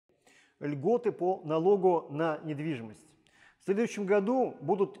льготы по налогу на недвижимость. В следующем году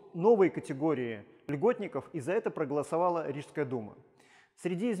будут новые категории льготников, и за это проголосовала Рижская дума.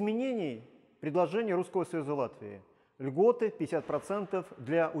 Среди изменений предложение Русского союза Латвии. Льготы 50%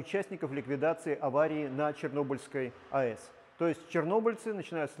 для участников ликвидации аварии на Чернобыльской АЭС. То есть чернобыльцы,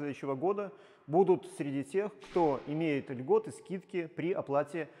 начиная с следующего года, будут среди тех, кто имеет льготы, скидки при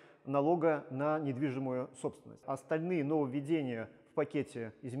оплате налога на недвижимую собственность. Остальные нововведения в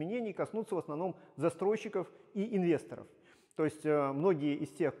пакете изменений коснутся в основном застройщиков и инвесторов. То есть многие из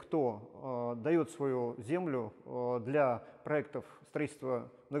тех, кто дает свою землю для проектов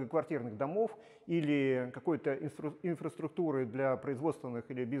строительства многоквартирных домов или какой-то инфраструктуры для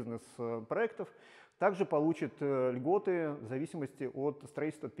производственных или бизнес-проектов, также получат льготы в зависимости от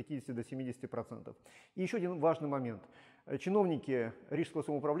строительства от 50 до 70%. И еще один важный момент. Чиновники Рижского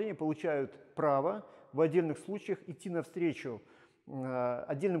самоуправления получают право в отдельных случаях идти навстречу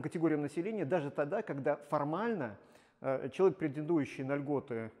отдельным категориям населения даже тогда, когда формально человек, претендующий на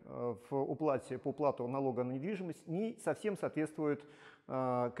льготы по уплату налога на недвижимость, не совсем соответствует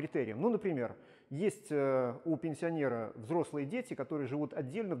критериям. Ну, например, есть у пенсионера взрослые дети, которые живут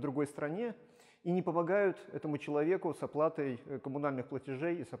отдельно в другой стране и не помогают этому человеку с оплатой коммунальных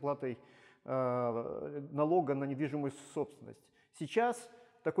платежей и с оплатой налога на недвижимую собственность. Сейчас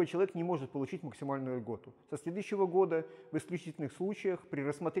такой человек не может получить максимальную льготу. Со следующего года в исключительных случаях при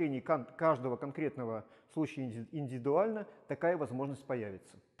рассмотрении каждого конкретного случая индивидуально такая возможность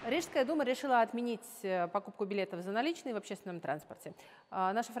появится. Рижская дума решила отменить покупку билетов за наличные в общественном транспорте.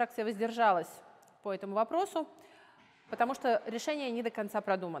 Наша фракция воздержалась по этому вопросу, потому что решение не до конца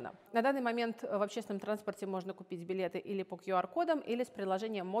продумано. На данный момент в общественном транспорте можно купить билеты или по QR-кодам, или с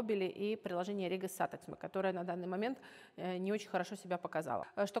приложением Мобили и приложением Рига Сатексме, которое на данный момент не очень хорошо себя показало.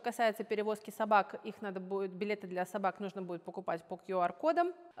 Что касается перевозки собак, билеты для собак нужно будет покупать по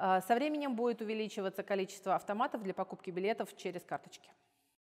QR-кодам. Со временем будет увеличиваться количество автоматов для покупки билетов через карточки.